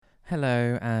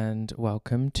Hello and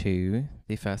welcome to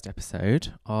the first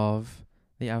episode of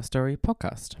the Our Story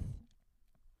podcast.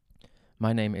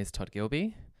 My name is Todd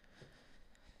Gilby.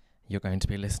 You're going to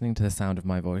be listening to the sound of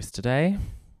my voice today.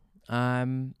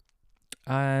 So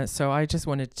I just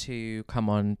wanted to come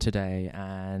on today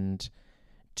and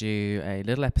do a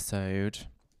little episode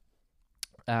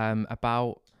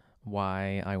about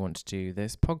why I want to do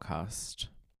this podcast.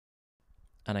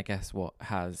 And I guess what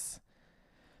has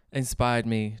inspired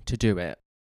me to do it.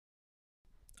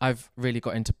 I've really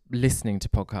got into listening to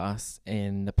podcasts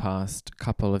in the past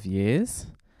couple of years.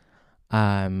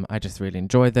 I just really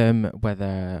enjoy them,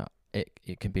 whether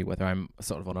it can be whether I'm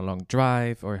sort of on a long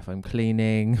drive or if I'm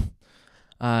cleaning.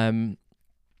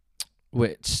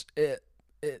 It's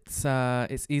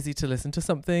easy to listen to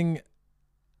something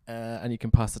and you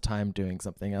can pass the time doing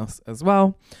something else as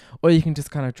well. Or you can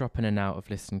just kind of drop in and out of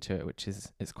listening to it, which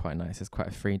is quite nice. There's quite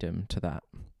a freedom to that.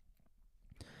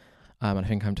 I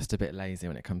think I'm just a bit lazy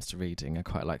when it comes to reading. I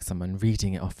quite like someone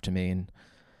reading it off to me,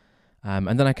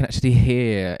 and then I can actually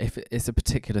hear if it's a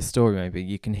particular story. Maybe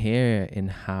you can hear in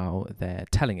how they're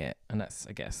telling it, and that's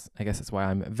I guess that's why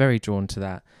I'm very drawn to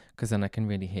that, because then I can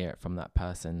really hear it from that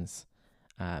person's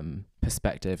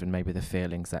perspective and maybe the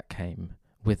feelings that came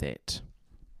with it.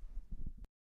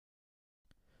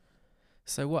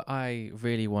 So what I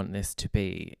really want this to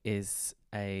be is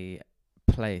a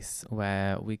place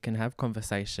where we can have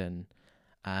conversation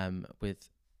with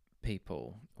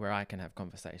people, where I can have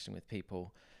conversation with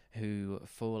people who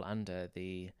fall under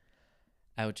the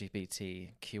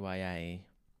LGBTQIA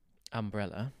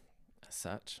umbrella as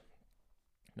such.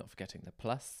 Not forgetting the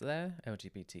plus there,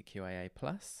 LGBTQIA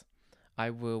plus.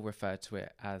 I will refer to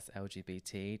it as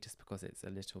LGBT just because it's a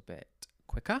little bit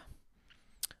quicker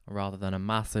rather than a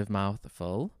massive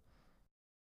mouthful.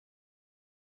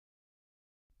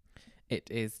 It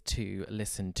is to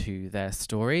listen to their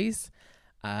stories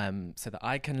so that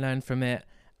I can learn from it,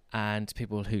 and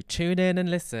people who tune in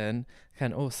and listen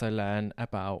can also learn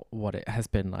about what it has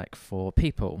been like for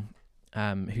people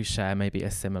who share maybe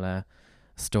a similar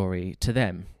story to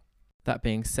them. That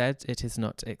being said, it is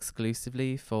not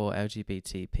exclusively for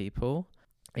LGBT people.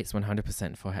 It's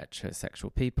 100% for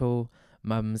heterosexual people,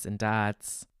 mums and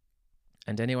dads,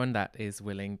 and anyone that is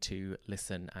willing to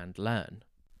listen and learn.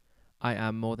 I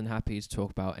am more than happy to talk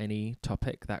about any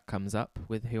topic that comes up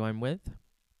with who I'm with.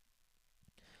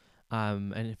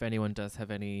 And if anyone does have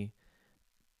any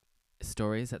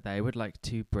stories that they would like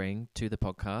to bring to the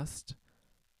podcast,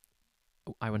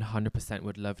 I 100%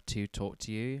 would love to talk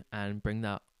to you and bring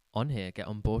that on here, get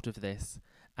on board with this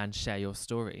and share your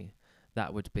story.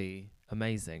 That would be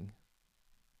amazing.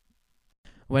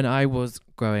 When I was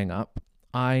growing up,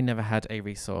 I never had a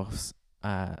resource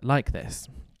like this.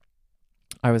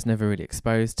 I was never really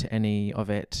exposed to any of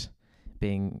it,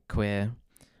 being queer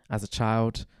as a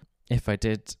child. If I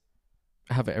did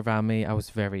have it around me, I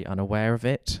was very unaware of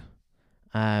it.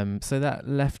 So that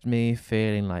left me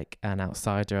feeling like an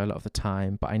outsider a lot of the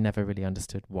time, but I never really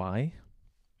understood why.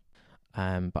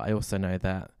 But I also know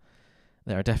that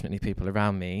there are definitely people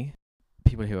around me,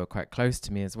 people who are quite close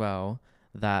to me as well,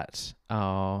 that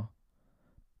are,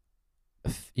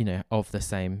 of the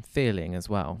same feeling as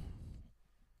well.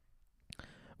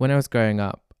 When I was growing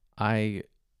up, I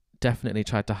definitely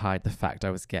tried to hide the fact I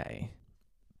was gay.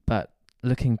 But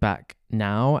looking back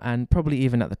now, and probably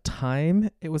even at the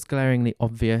time, it was glaringly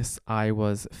obvious I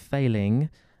was failing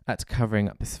at covering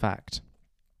up this fact.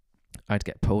 I'd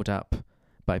get pulled up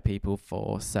by people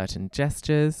for certain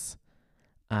gestures,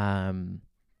 or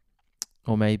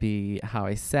maybe how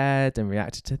I said and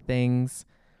reacted to things.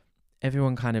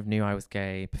 Everyone kind of knew I was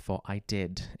gay before I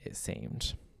did, it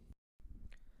seemed.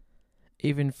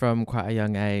 Even from quite a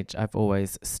young age, I've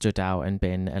always stood out and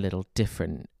been a little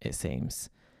different, it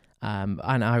seems. And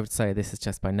I would say this is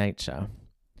just by nature.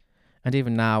 And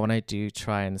even now, when I do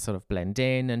try and sort of blend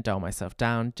in and dull myself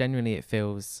down, genuinely it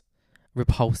feels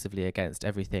repulsively against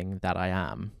everything that I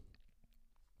am.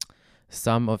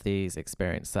 Some of these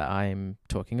experiences that I'm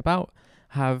talking about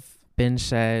have been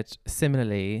shared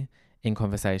similarly in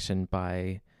conversation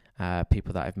by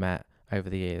people that I've met over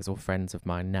the years or friends of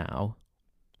mine now.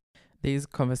 These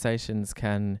conversations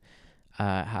can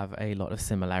have a lot of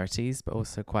similarities, but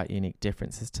also quite unique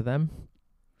differences to them.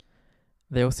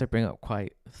 They also bring up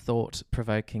quite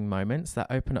thought-provoking moments that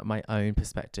open up my own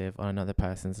perspective on another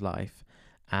person's life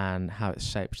and how it's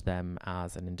shaped them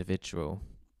as an individual.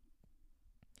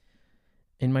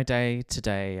 In my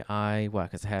day-to-day, I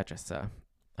work as a hairdresser.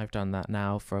 I've done that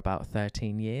now for about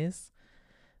 13 years.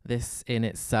 This in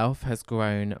itself has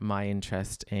grown my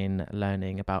interest in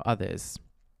learning about others.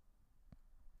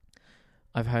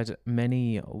 I've heard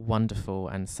many wonderful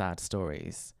and sad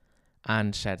stories,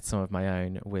 and shared some of my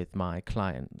own with my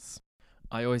clients.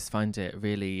 I always find it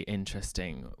really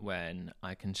interesting when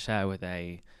I can share with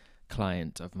a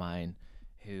client of mine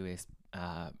who is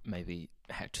maybe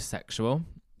heterosexual.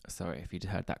 Sorry if you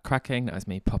heard that cracking, that was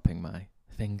me popping my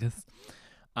fingers.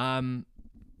 And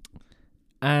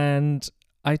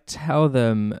I tell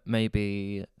them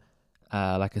maybe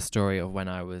like a story of when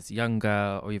I was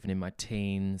younger or even in my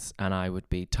teens, and I would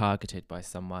be targeted by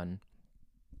someone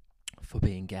for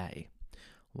being gay.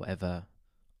 Whatever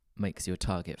makes you a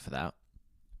target for that.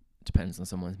 Depends on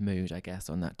someone's mood, I guess,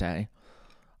 on that day.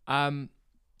 And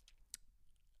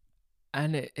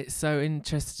it's so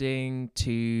interesting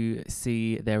to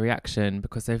see their reaction,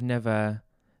 because they've never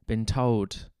been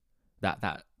told that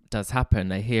that does happen.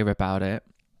 They hear about it,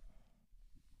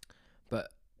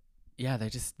 but yeah,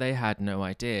 they had no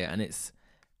idea. And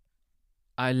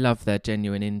I love their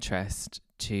genuine interest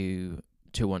to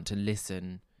want to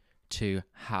listen to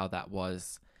how that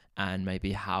was and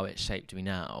maybe how it shaped me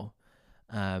now.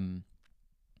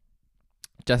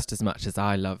 Just as much as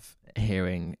I love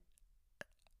hearing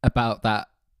about that,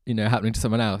 happening to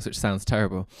someone else, which sounds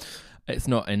terrible. It's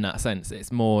not in that sense.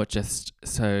 It's more just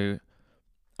so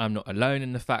I'm not alone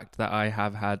in the fact that I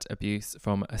have had abuse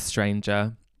from a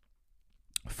stranger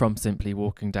from simply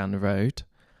walking down the road.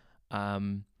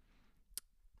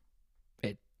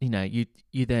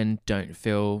 You then don't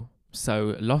feel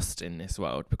so lost in this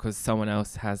world because someone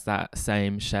else has that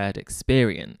same shared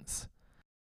experience.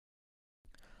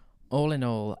 All in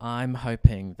all, I'm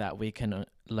hoping that we can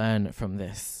learn from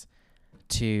this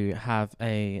to have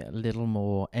a little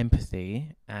more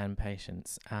empathy and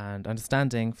patience and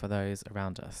understanding for those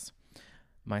around us,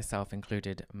 myself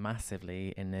included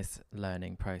massively in this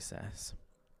learning process.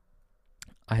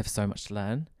 I have so much to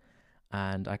learn,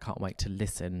 and I can't wait to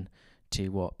listen to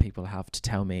what people have to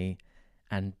tell me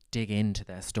and dig into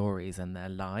their stories and their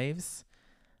lives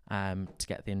to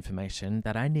get the information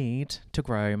that I need to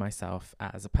grow myself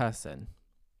as a person.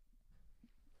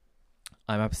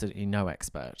 I'm absolutely no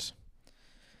expert.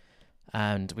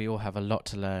 And we all have a lot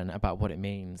to learn about what it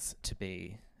means to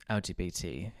be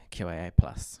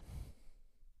LGBTQIA+.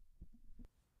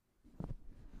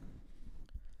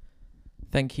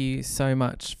 Thank you so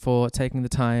much for taking the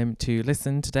time to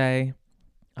listen today.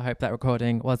 I hope that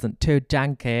recording wasn't too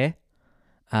janky.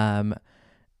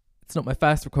 It's not my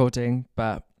first recording,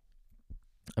 but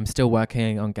I'm still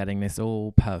working on getting this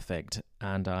all perfect,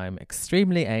 and I'm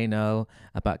extremely anal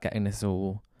about getting this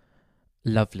all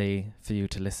lovely for you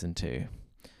to listen to.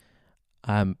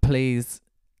 Please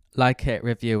like it,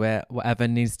 review it, whatever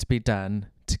needs to be done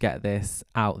to get this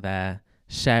out there.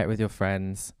 Share it with your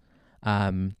friends.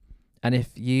 And if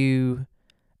you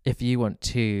want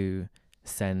to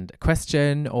send a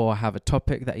question or have a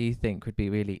topic that you think would be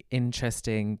really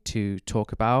interesting to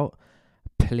talk about,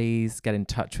 please get in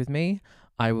touch with me.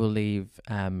 I will leave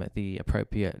the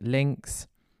appropriate links,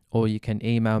 or you can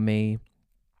email me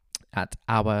at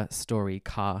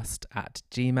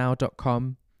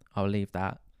ourstorycast@gmail.com. I'll leave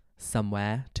that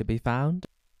somewhere to be found.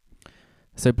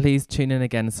 So please tune in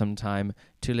again sometime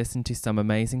to listen to some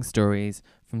amazing stories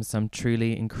from some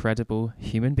truly incredible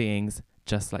human beings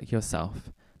just like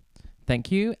yourself.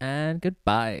 Thank you and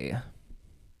goodbye.